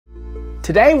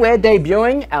Today we're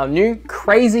debuting our new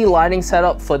crazy lighting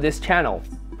setup for this channel.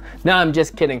 No, I'm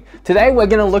just kidding. Today we're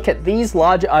going to look at these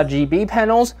large RGB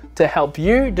panels to help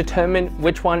you determine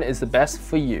which one is the best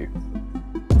for you.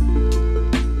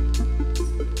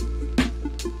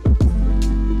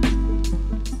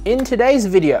 In today's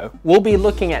video, we'll be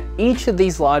looking at each of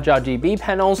these large RGB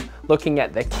panels, looking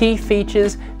at their key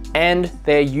features and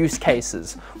their use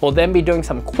cases. We'll then be doing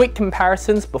some quick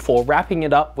comparisons before wrapping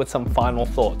it up with some final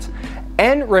thoughts.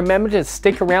 And remember to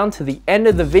stick around to the end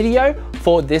of the video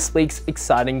for this week's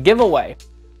exciting giveaway.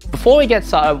 Before we get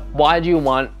started, why do you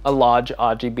want a large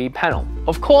RGB panel?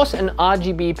 Of course, an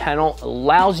RGB panel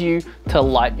allows you to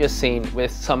light your scene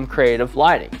with some creative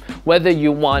lighting. Whether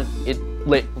you want it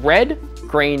lit red,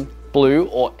 green, blue,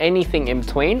 or anything in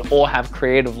between, or have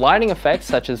creative lighting effects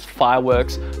such as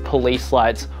fireworks, police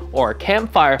lights, or a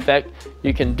campfire effect,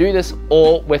 you can do this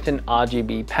all with an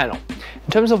RGB panel.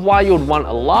 In terms of why you would want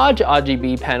a large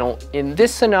RGB panel, in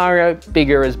this scenario,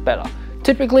 bigger is better.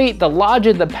 Typically, the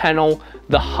larger the panel,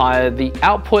 the higher the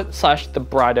output / the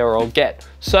brighter it'll get.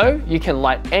 So you can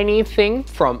light anything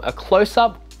from a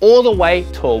close-up all the way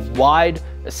to a wide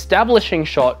establishing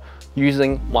shot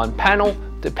using one panel,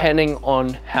 depending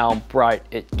on how bright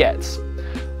it gets.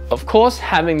 Of course,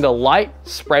 having the light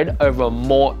spread over a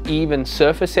more even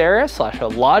surface area / a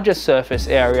larger surface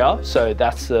area, so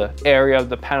that's the area of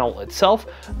the panel itself,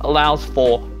 allows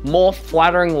for more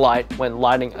flattering light when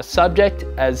lighting a subject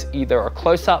as either a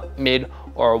close-up, mid,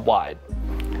 or a wide.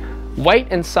 Weight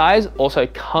and size also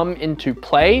come into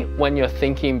play when you're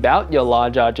thinking about your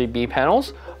large RGB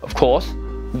panels. Of course,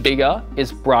 bigger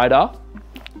is brighter,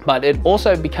 but it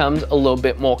also becomes a little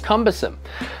bit more cumbersome.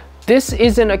 This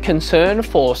isn't a concern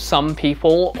for some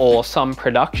people or some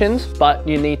productions, but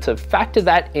you need to factor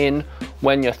that in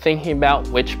when you're thinking about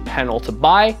which panel to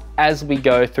buy as we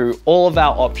go through all of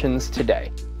our options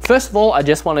today. First of all, I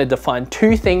just want to define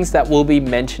two things that we'll be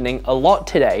mentioning a lot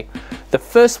today. The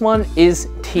first one is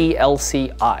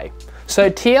TLCI. So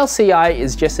TLCI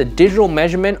is just a digital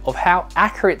measurement of how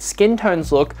accurate skin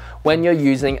tones look when you're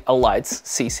using a light's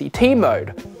CCT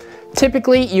mode.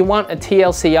 Typically, you want a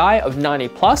TLCI of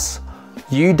 90+.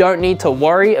 You don't need to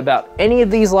worry about any of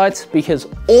these lights because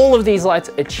all of these lights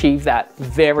achieve that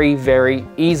very, very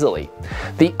easily.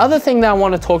 The other thing that I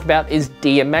want to talk about is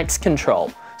DMX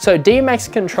control. So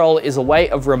DMX control is a way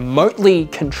of remotely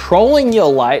controlling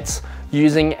your lights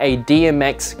using a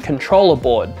DMX controller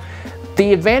board.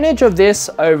 The advantage of this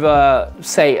over,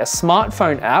 say, a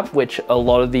smartphone app, which a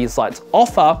lot of these lights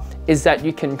offer, is that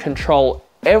you can control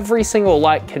every single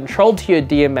light controlled to your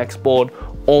DMX board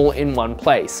all in one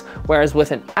place. Whereas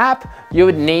with an app, you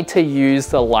would need to use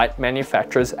the light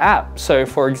manufacturer's app. So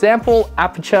for example,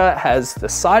 Aputure has the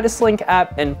CytoSync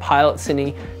app and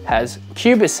Pilotcine has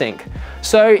CubeSync.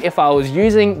 So if I was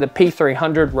using the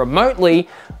P300 remotely,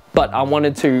 but I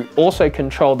wanted to also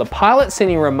control the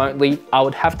Pilotcine remotely, I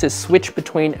would have to switch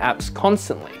between apps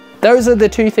constantly. Those are the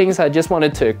two things I just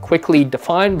wanted to quickly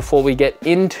define before we get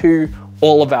into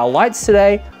all of our lights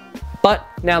today. But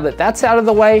now that that's out of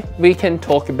the way, we can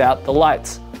talk about the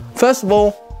lights. First of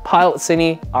all,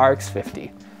 Pilotcine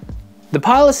RX50. The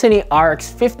Pilotcine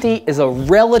RX50 is a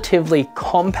relatively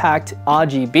compact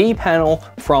RGB panel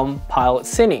from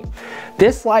Pilotcine.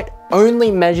 This light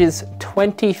only measures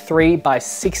 23 by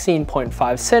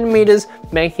 16.5 centimeters,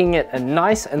 making it a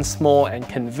nice and small and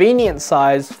convenient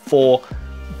size for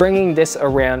bringing this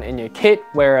around in your kit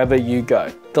wherever you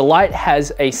go. The light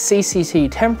has a CCT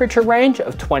temperature range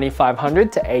of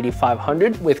 2500 to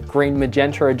 8500 with green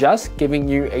magenta adjust, giving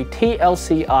you a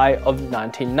TLCI of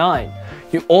 99.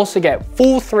 You also get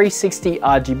full 360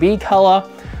 RGB color,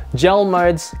 gel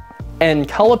modes, and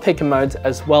color picker modes,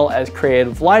 as well as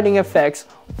creative lighting effects,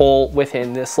 all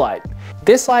within this light.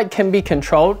 This light can be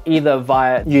controlled either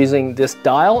via using this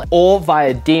dial or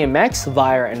via DMX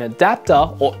via an adapter,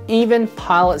 or even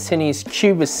Pilotcine's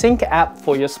CubeSync app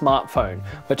for your smartphone,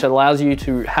 which allows you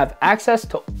to have access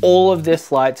to all of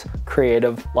this light's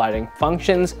creative lighting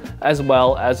functions, as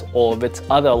well as all of its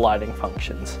other lighting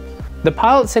functions. The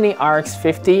Pilotcine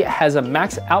RX50 has a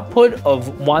max output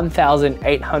of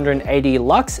 1880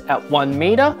 lux at 1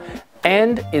 meter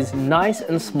and is nice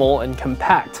and small and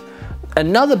compact.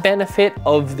 Another benefit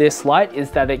of this light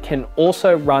is that it can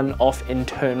also run off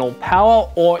internal power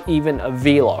or even a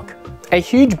V-lock. A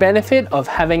huge benefit of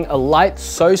having a light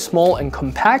so small and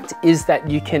compact is that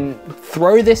you can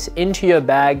throw this into your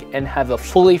bag and have a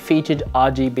fully featured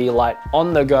RGB light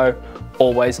on the go,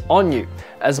 always on you,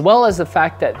 as well as the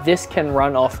fact that this can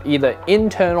run off either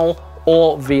internal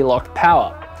or V-lock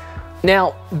power.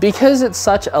 Now, because it's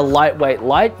such a lightweight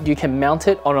light, you can mount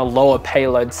it on a lower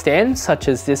payload stand, such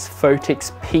as this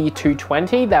Photix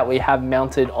P220 that we have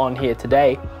mounted on here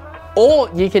today. Or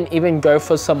you can even go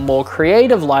for some more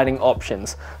creative lighting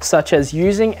options, such as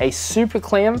using a super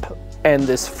clamp and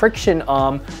this friction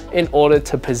arm in order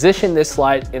to position this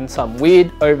light in some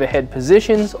weird overhead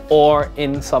positions or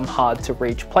in some hard to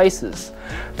reach places.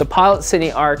 The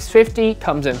Pilotcine RX50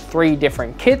 comes in 3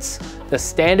 different kits: the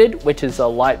standard, which is a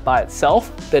light by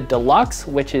itself, the deluxe,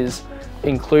 which is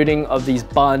including of these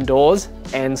barn doors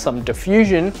and some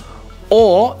diffusion,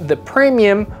 or the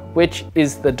premium, which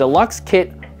is the deluxe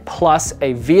kit plus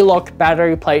a V-Lock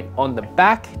battery plate on the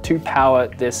back to power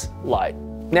this light.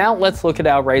 Now let's look at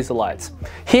our Razyr lights.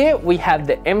 Here we have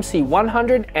the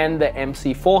MC100 and the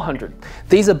MC400.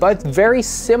 These are both very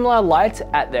similar lights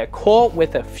at their core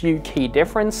with a few key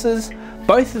differences.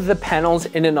 Both of the panels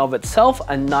in and of itself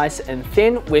are nice and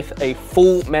thin with a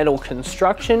full metal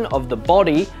construction of the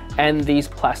body and these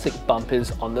plastic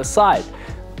bumpers on the side.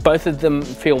 Both of them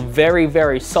feel very,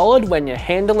 very solid when you're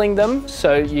handling them,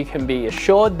 so you can be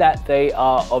assured that they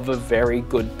are of a very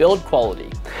good build quality.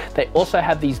 They also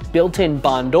have these built-in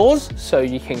barn doors, so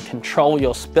you can control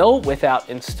your spill without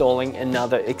installing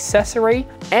another accessory.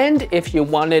 And if you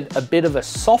wanted a bit of a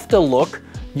softer look,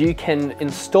 you can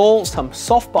install some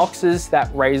soft boxes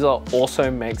that Razyr also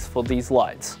makes for these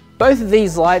lights. Both of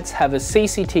these lights have a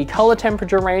CCT color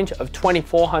temperature range of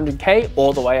 2400K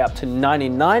all the way up to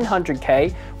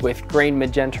 9900K with green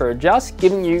magenta adjust,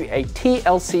 giving you a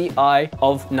TLCI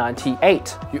of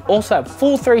 98. You also have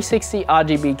full 360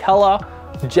 RGB color,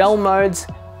 gel modes,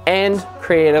 and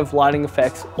creative lighting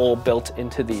effects all built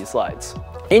into these lights.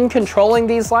 In controlling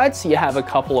these lights, you have a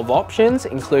couple of options,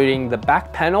 including the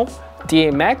back panel,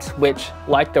 DMX, which,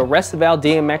 like the rest of our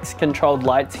DMX controlled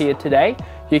lights here today,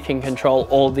 you can control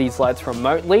all these lights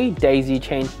remotely, daisy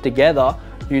chained together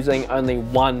using only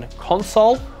one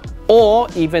console, or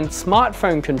even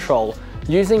smartphone control.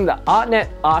 Using the ArtNet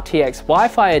RTX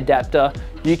Wi-Fi adapter,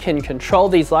 you can control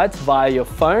these lights via your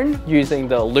phone using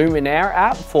the Luminaire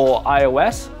app for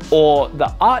iOS or the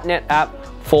ArtNet app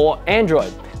for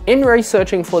Android. In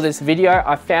researching for this video,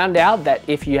 I found out that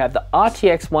if you have the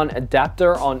RTX One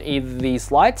adapter on either of these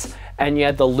lights and you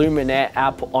have the Luminaire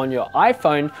app on your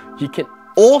iPhone, you can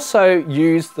also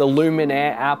use the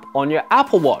Luminaire app on your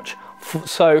Apple Watch.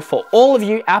 So for all of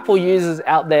you Apple users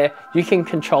out there, you can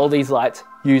control these lights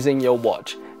using your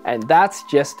watch. And that's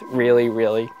just really,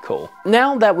 really cool.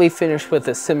 Now that we've finished with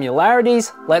the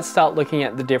similarities, let's start looking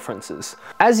at the differences.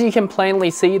 As you can plainly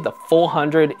see, the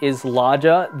 400 is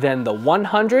larger than the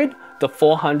 100. The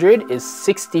 400 is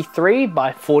 63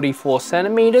 by 44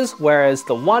 centimeters, whereas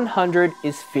the 100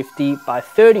 is 50 by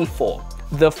 34.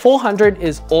 The 400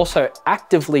 is also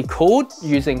actively cooled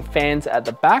using fans at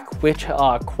the back, which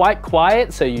are quite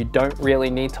quiet, so you don't really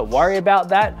need to worry about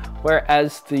that,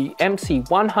 whereas the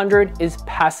MC100 is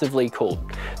passively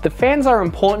cooled. The fans are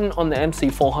important on the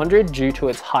MC400 due to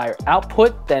its higher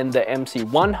output than the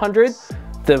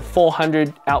MC100, the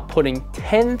 400 outputting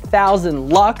 10,000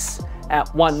 lux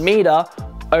at 1 meter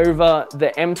over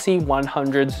the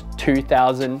MC100's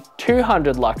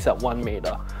 2,200 lux at 1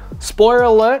 meter. Spoiler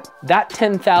alert, that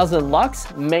 10,000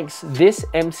 lux makes this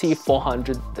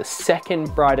MC400 the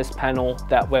second brightest panel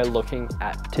that we're looking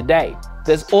at today.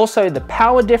 There's also the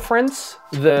power difference.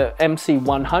 The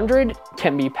MC100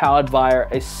 can be powered via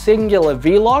a singular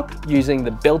V-Lock using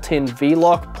the built-in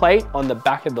V-Lock plate on the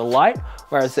back of the light,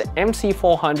 whereas the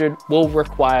MC400 will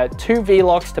require 2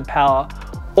 V-Locks to power,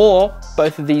 or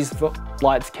both of these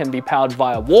lights can be powered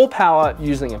via wall power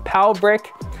using a power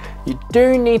brick. You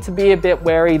do need to be a bit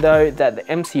wary though that the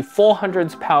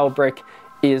MC400's power brick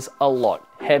is a lot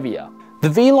heavier. The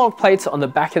V-Lock plates on the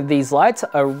back of these lights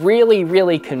are really,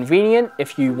 really convenient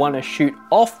if you want to shoot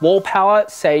off wall power,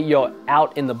 say you're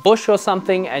out in the bush or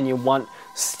something and you want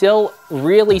still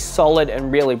really solid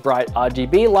and really bright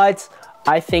RGB lights.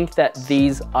 I think that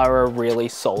these are a really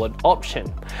solid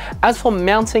option. As for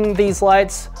mounting these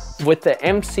lights, with the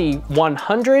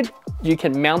MC100, you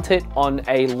can mount it on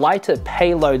a lighter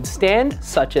payload stand,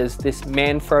 such as this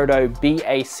Manfrotto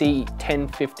BAC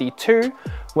 1052,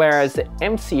 whereas the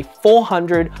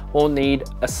MC400 will need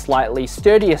a slightly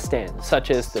sturdier stand, such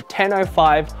as the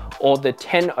 1005 or the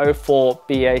 1004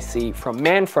 BAC from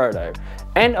Manfrotto.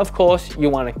 And of course, you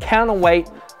want to counterweight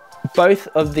both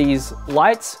of these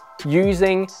lights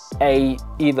using a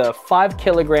either 5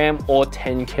 kilogram or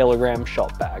 10 kilogram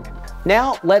shot bag.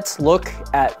 Now let's look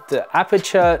at the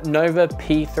Aputure Nova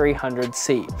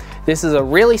P300C. This is a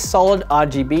really solid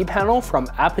RGB panel from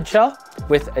Aputure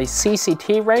with a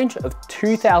CCT range of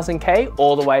 2000K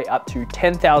all the way up to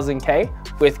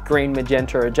 10,000K with green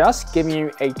magenta adjust, giving you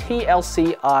a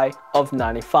TLCI of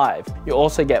 95. You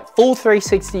also get full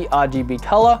 360 RGB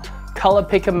color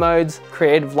picker modes,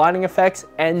 creative lighting effects,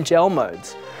 and gel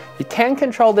modes. You can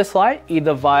control this light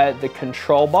either via the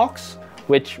control box,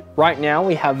 which right now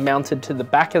we have mounted to the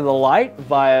back of the light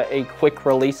via a quick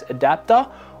release adapter,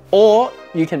 or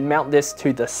you can mount this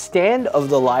to the stand of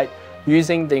the light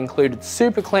using the included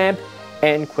super clamp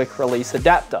and quick release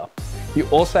adapter. You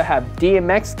also have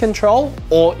DMX control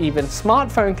or even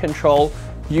smartphone control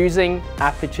using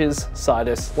Aputure's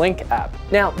Sidus Link app.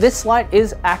 Now this light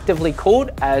is actively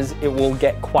cooled as it will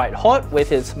get quite hot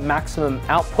with its maximum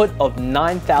output of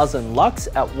 9,000 lux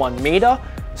at 1 meter.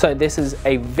 So this is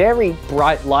a very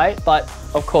bright light, but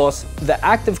of course the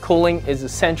active cooling is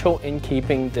essential in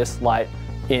keeping this light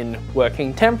in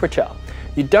working temperature.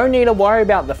 You don't need to worry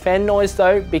about the fan noise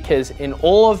though, because in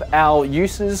all of our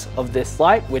uses of this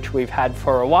light, which we've had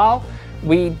for a while,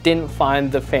 we didn't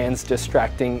find the fans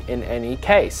distracting in any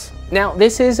case. Now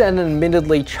this is an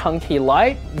admittedly chunky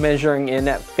light, measuring in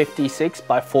at 56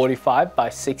 by 45 by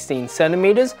 16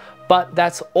 centimeters, but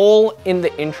that's all in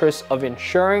the interest of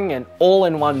ensuring an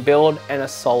all-in-one build and a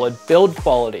solid build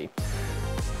quality.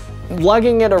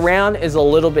 Lugging it around is a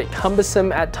little bit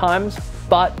cumbersome at times,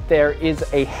 but there is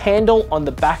a handle on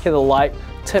the back of the light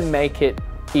to make it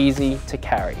easy to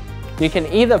carry. You can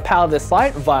either power this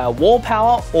light via wall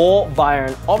power or via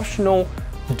an optional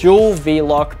dual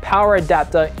V-lock power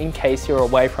adapter in case you're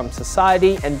away from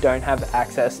society and don't have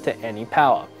access to any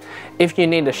power. If you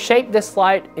need to shape this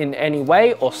light in any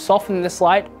way or soften this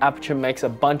light, Aputure makes a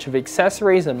bunch of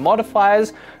accessories and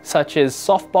modifiers such as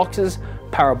softboxes,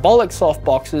 parabolic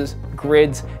softboxes,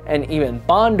 grids, and even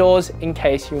barn doors in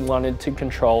case you wanted to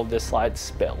control this light's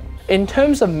spill. In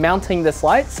terms of mounting this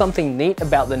light, something neat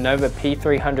about the Nova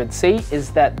P300C is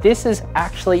that this is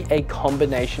actually a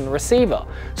combination receiver.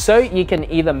 So you can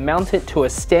either mount it to a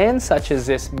stand such as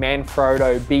this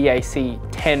Manfrotto BAC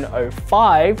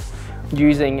 1005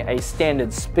 using a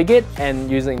standard spigot and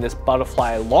using this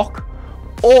butterfly lock,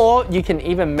 or you can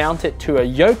even mount it to a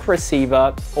yoke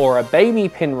receiver or a baby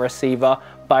pin receiver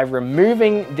by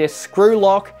removing this screw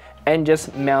lock and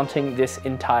just mounting this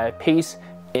entire piece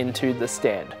into the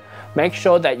stand. Make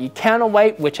sure that you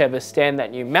counterweight whichever stand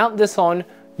that you mount this on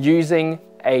using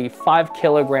a 5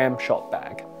 kilogram shop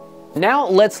bag. Now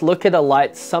let's look at a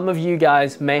light some of you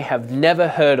guys may have never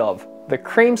heard of, the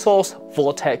Creamsource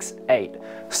Vortex 8.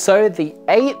 So the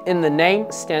 8 in the name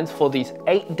stands for these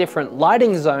 8 different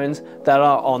lighting zones that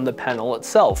are on the panel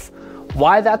itself.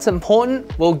 Why that's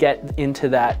important, we'll get into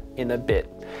that in a bit.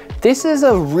 This is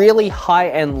a really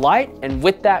high-end light, and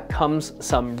with that comes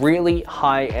some really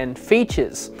high-end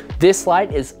features. This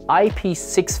light is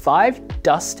IP65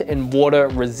 dust and water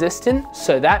resistant,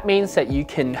 so that means that you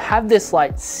can have this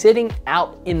light sitting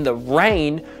out in the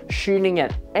rain, shooting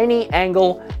at any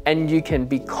angle, and you can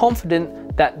be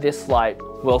confident that this light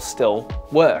will still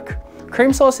work.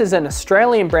 Creamsource is an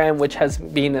Australian brand which has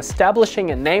been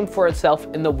establishing a name for itself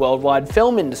in the worldwide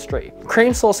film industry.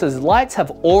 Creamsource's lights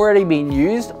have already been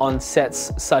used on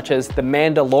sets such as The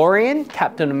Mandalorian,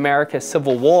 Captain America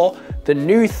Civil War, the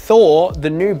new Thor, the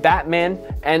new Batman,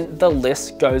 and the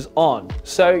list goes on.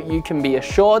 So you can be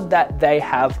assured that they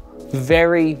have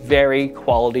very, very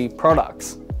quality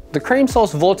products. The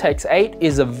Creamsource Vortex 8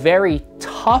 is a very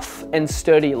tough and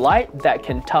sturdy light that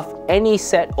can tough any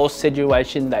set or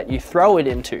situation that you throw it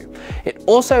into. It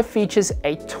also features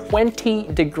a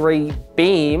 20-degree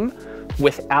beam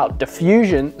without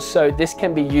diffusion, so this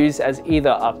can be used as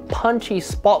either a punchy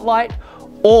spotlight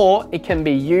or it can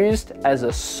be used as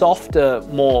a softer,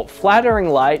 more flattering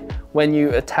light when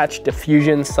you attach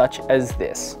diffusion such as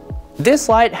this. This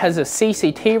light has a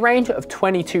CCT range of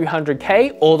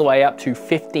 2200K all the way up to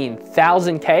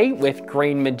 15,000K with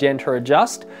green magenta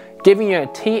adjust, giving you a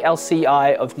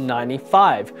TLCI of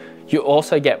 95. You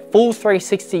also get full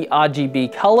 360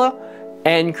 RGB color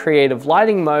and creative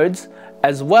lighting modes,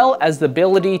 as well as the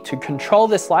ability to control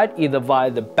this light either via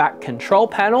the back control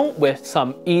panel with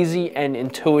some easy and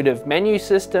intuitive menu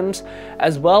systems,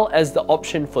 as well as the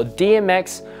option for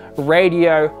DMX,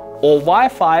 radio, or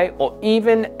Wi-Fi, or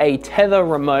even a tether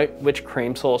remote, which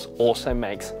Creamsource also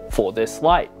makes for this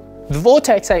light. The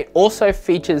Vortex 8 also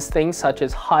features things such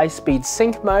as high-speed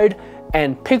sync mode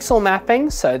and pixel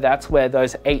mapping, so that's where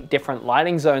those 8 different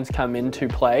lighting zones come into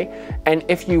play. And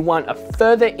if you want a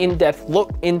further in-depth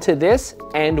look into this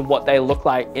and what they look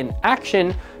like in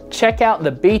action, check out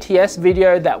the BTS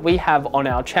video that we have on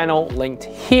our channel linked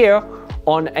here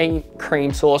on a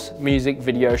Creamsource music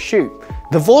video shoot.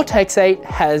 The Vortex 8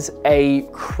 has a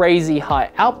crazy high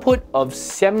output of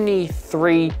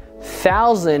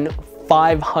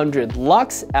 73,500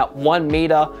 lux at 1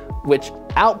 meter, which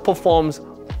outperforms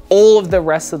all of the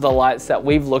rest of the lights that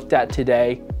we've looked at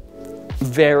today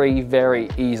very, very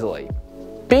easily.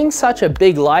 Being such a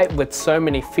big light with so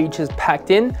many features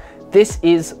packed in, this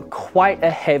is quite a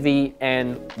heavy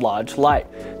and large light.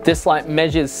 This light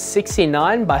measures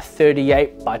 69 by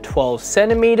 38 by 12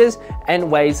 centimeters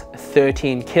and weighs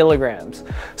 13 kilograms.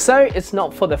 So it's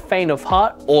not for the faint of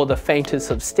heart or the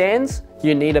faintest of stands.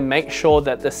 You need to make sure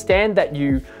that the stand that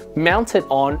you mount it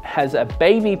on has a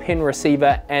baby pin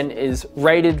receiver and is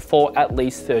rated for at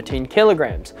least 13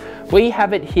 kilograms. We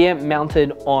have it here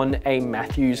mounted on a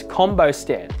Matthews combo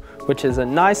stand, which is a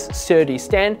nice sturdy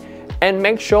stand. And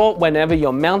make sure whenever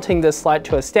you're mounting this light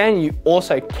to a stand, you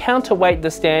also counterweight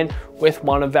the stand with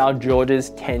one of our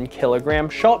George's 10 kilogram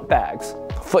shot bags.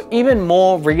 For even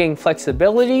more rigging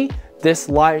flexibility, this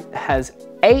light has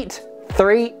 8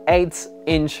 3/8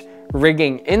 inch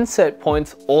rigging insert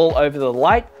points all over the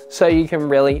light, so you can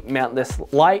really mount this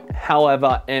light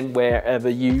however and wherever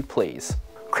you please.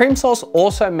 Creamsource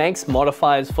also makes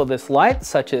modifiers for this light,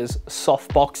 such as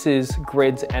soft boxes,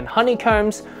 grids, and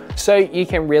honeycombs, so you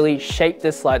can really shape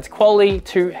this light's quality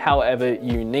to however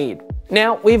you need.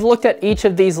 Now, we've looked at each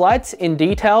of these lights in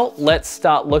detail. Let's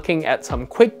start looking at some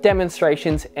quick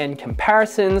demonstrations and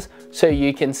comparisons so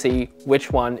you can see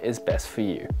which one is best for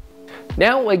you.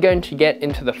 Now we're going to get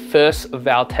into the first of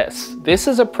our tests. This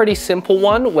is a pretty simple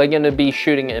one. We're going to be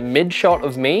shooting a mid shot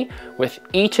of me with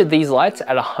each of these lights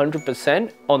at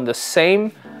 100% on the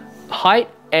same height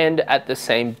and at the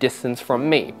same distance from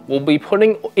me. We'll be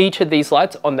putting each of these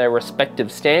lights on their respective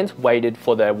stands, weighted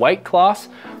for their weight class.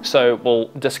 So we'll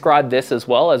describe this as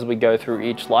well as we go through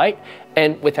each light.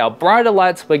 And with our brighter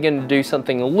lights, we're going to do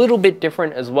something a little bit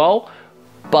different as well,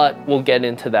 but we'll get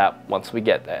into that once we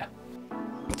get there.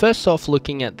 First off,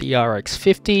 looking at the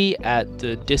RX50 at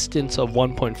the distance of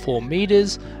 1.4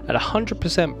 meters at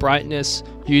 100% brightness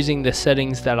using the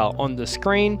settings that are on the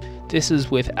screen. This is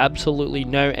with absolutely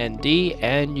no ND,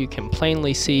 and you can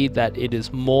plainly see that it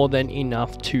is more than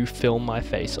enough to film my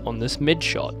face on this mid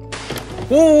shot.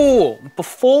 Ooh,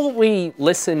 before we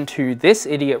listen to this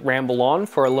idiot ramble on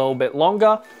for a little bit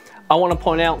longer, I want to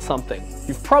point out something.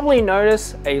 You've probably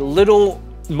noticed a little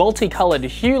multicolored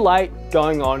hue light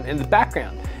going on in the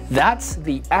background. That's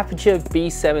the Aputure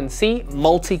B7C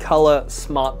multicolor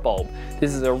smart bulb.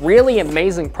 This is a really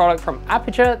amazing product from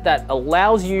Aputure that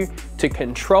allows you to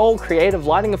control creative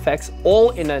lighting effects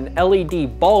all in an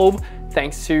LED bulb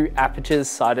thanks to Aputure's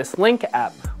Sidus Link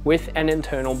app with an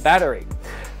internal battery.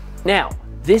 Now,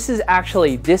 this is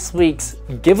actually this week's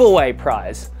giveaway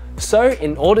prize. So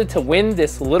in order to win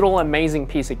this little amazing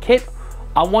piece of kit,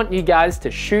 I want you guys to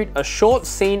shoot a short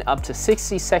scene up to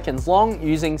 60 seconds long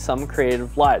using some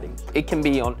creative lighting. It can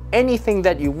be on anything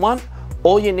that you want.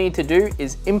 All you need to do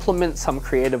is implement some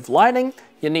creative lighting.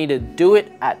 You need to do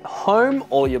it at home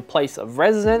or your place of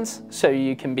residence, so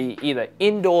you can be either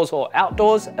indoors or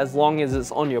outdoors as long as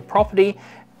it's on your property.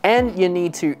 And you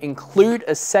need to include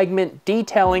a segment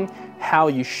detailing how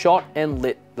you shot and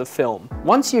lit the film.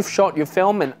 Once you've shot your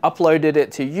film and uploaded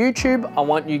it to YouTube, I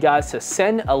want you guys to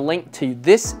send a link to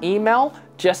this email.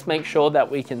 Just make sure that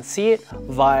we can see it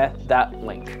via that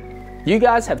link. You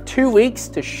guys have 2 weeks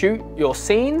to shoot your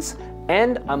scenes,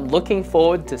 and I'm looking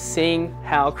forward to seeing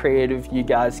how creative you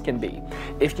guys can be.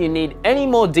 If you need any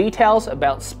more details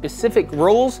about specific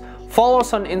rules, follow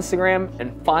us on Instagram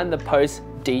and find the post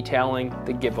detailing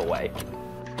the giveaway.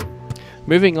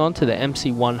 Moving on to the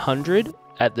MC100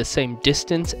 at the same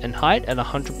distance and height at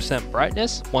 100%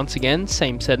 brightness. Once again,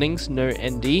 same settings, no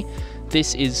ND.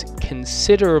 This is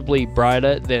considerably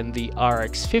brighter than the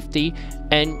RX50,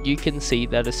 and you can see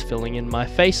that it's filling in my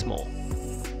face more.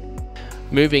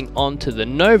 Moving on to the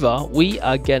Nova, we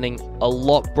are getting a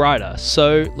lot brighter.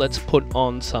 So let's put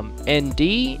on some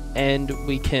ND and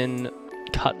we can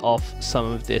cut off some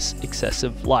of this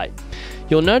excessive light.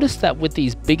 You'll notice that with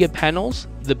these bigger panels,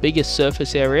 the bigger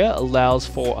surface area allows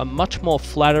for a much more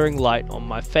flattering light on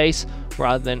my face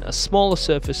rather than a smaller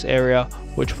surface area,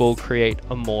 which will create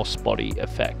a more spotty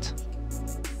effect.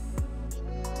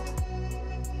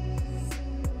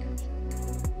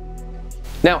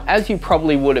 Now, as you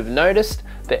probably would have noticed,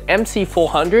 the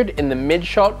MC400 in the mid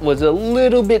shot was a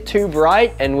little bit too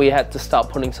bright and we had to start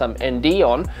putting some ND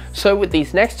on. So with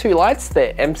these next two lights,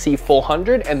 the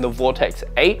MC400 and the Vortex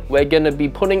 8, we're going to be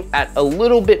putting at a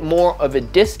little bit more of a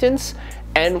distance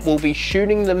and we'll be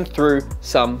shooting them through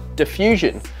some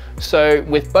diffusion. So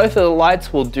with both of the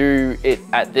lights, we'll do it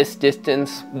at this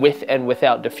distance with and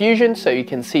without diffusion so you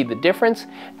can see the difference,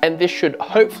 and this should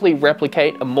hopefully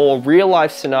replicate a more real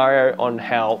life scenario on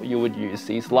how you would use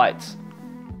these lights.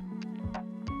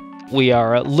 We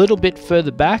are a little bit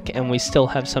further back and we still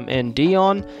have some ND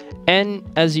on, and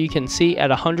as you can see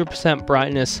at 100%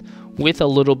 brightness with a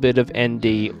little bit of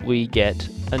ND we get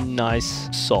a nice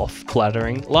soft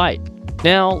flattering light.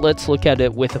 Now let's look at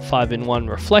it with a 5-in-1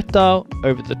 reflector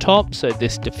over the top, so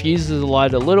this diffuses the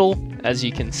light a little. As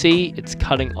you can see, it's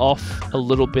cutting off a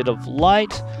little bit of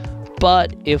light,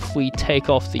 but if we take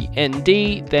off the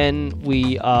ND, then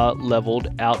we are leveled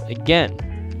out again.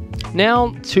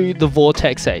 Now to the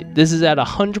Vortex 8. This is at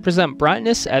 100%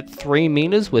 brightness at 3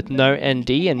 meters with no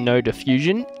ND and no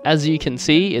diffusion. As you can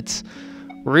see, it's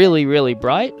really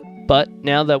bright, but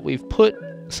now that we've put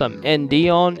some ND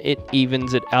on, it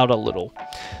evens it out a little.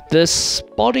 The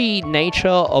spotty nature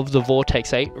of the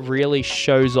Vortex 8 really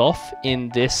shows off in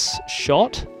this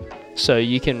shot, so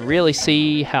you can really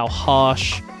see how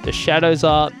harsh the shadows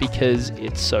are because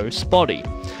it's so spotty.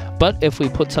 But if we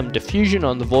put some diffusion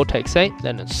on the Vortex 8,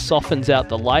 then it softens out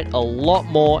the light a lot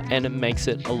more and it makes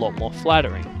it a lot more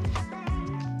flattering.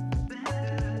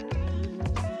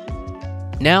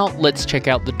 Now let's check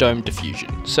out the dome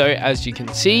diffusion. So as you can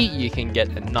see, you can get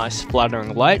a nice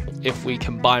flattering light. If we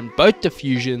combine both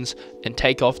diffusions and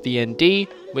take off the ND,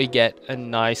 we get a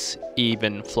nice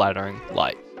even flattering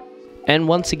light. And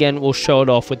once again, we'll show it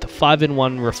off with the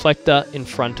 5-in-1 reflector in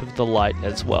front of the light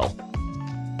as well.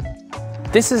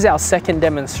 This is our second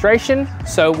demonstration,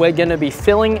 so we're going to be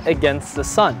filling against the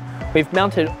sun. We've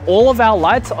mounted all of our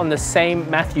lights on the same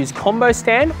Matthews combo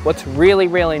stand. What's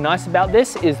really nice about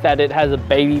this is that it has a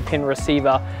baby pin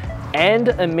receiver and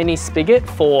a mini spigot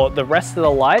for the rest of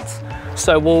the lights.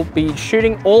 So we'll be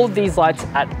shooting all of these lights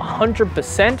at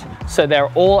 100%, so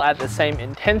they're all at the same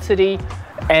intensity,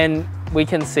 and we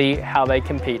can see how they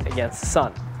compete against the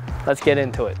sun. Let's get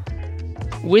into it.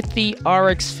 With the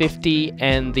RX50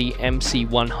 and the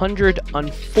MC100,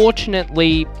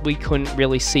 unfortunately, we couldn't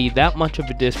really see that much of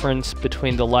a difference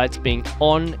between the lights being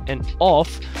on and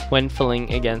off when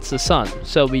filling against the sun.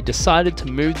 So we decided to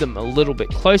move them a little bit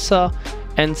closer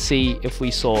and see if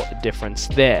we saw a difference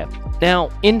there.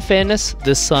 Now, in fairness,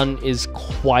 the sun is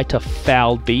quite a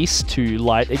foul beast to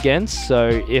light against,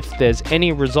 so if there's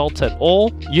any results at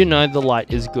all, you know the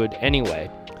light is good anyway.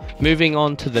 Moving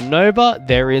on to the Nova,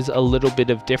 there is a little bit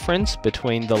of difference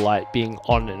between the light being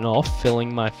on and off,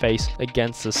 filling my face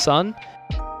against the sun.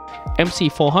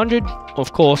 MC400,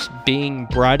 of course, being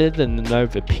brighter than the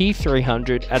Nova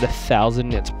P300 at 1000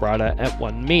 nits brighter at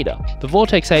 1 meter. The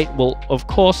Vortex 8 will, of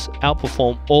course,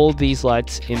 outperform all these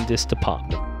lights in this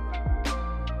department.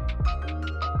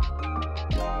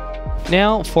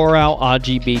 Now for our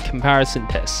RGB comparison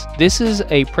test. This is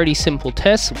a pretty simple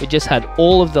test. We just had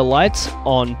all of the lights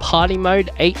on party mode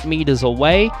 8 meters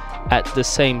away at the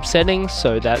same setting,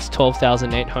 so that's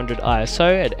 12,800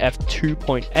 ISO at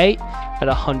f2.8 at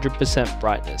 100%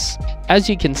 brightness. As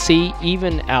you can see,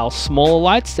 even our smaller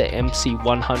lights, the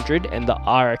MC100 and the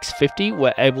RX50,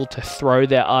 were able to throw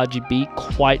their RGB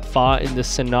quite far in this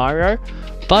scenario,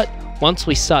 but once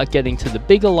we start getting to the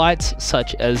bigger lights,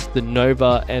 such as the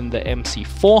Nova and the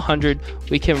MC400,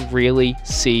 we can really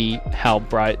see how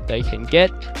bright they can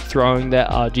get, throwing their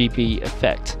RGB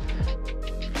effect.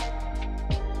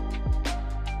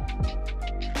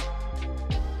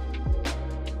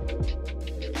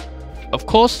 Of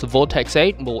course, the Vortex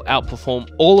 8 will outperform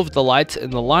all of the lights in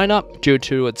the lineup due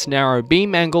to its narrow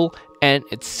beam angle and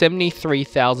its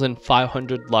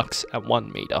 73,500 lux at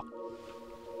 1 meter.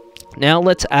 Now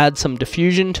let's add some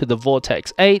diffusion to the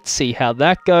Vortex 8, see how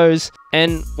that goes.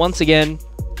 And once again,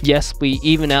 yes, we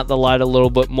even out the light a little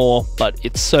bit more, but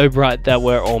it's so bright that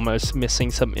we're almost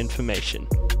missing some information.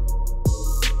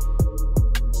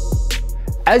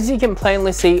 As you can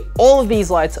plainly see, all of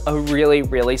these lights are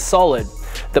really solid.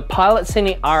 The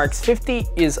Pilotcine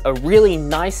RX50 is a really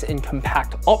nice and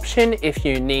compact option if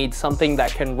you need something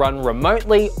that can run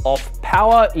remotely off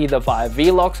power, either via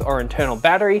VLOX or internal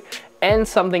battery, and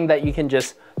something that you can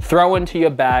just throw into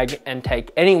your bag and take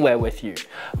anywhere with you.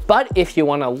 But if you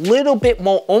want a little bit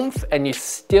more oomph and you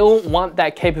still want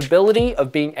that capability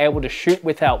of being able to shoot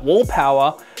without wall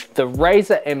power, the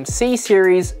Rayzr MC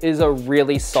series is a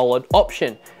really solid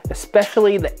option,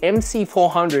 especially the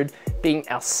MC400 being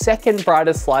our second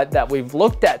brightest light that we've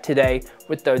looked at today,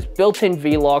 with those built-in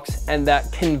VLOX and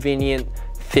that convenient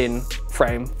thin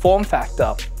frame form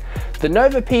factor. The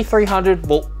Nova P300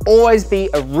 will always be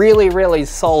a really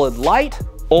solid light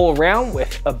all around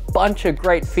with a bunch of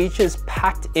great features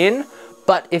packed in,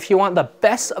 But if you want the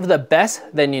best of the best,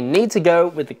 then you need to go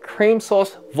with the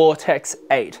Creamsource Vortex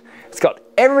 8. It's got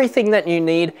everything that you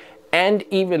need and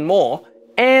even more,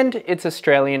 and it's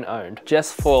Australian owned,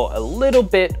 just for a little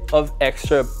bit of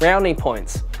extra brownie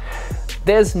points.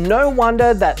 There's no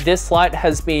wonder that this light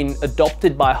has been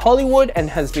adopted by Hollywood and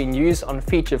has been used on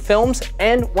feature films.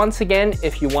 And once again,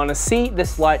 if you want to see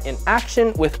this light in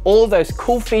action with all those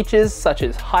cool features such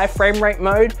as high frame rate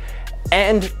mode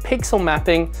and pixel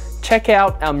mapping, check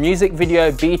out our music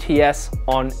video BTS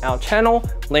on our channel,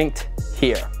 linked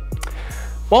here.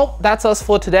 Well, that's us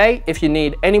for today. If you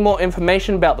need any more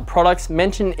information about the products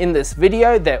mentioned in this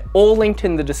video, they're all linked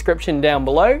in the description down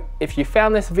below. If you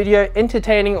found this video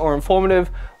entertaining or informative,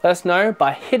 let us know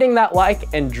by hitting that like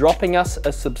and dropping us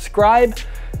a subscribe.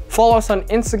 Follow us on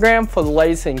Instagram for the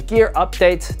latest in gear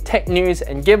updates, tech news,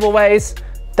 and giveaways.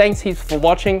 Thanks heaps for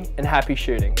watching, and happy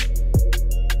shooting.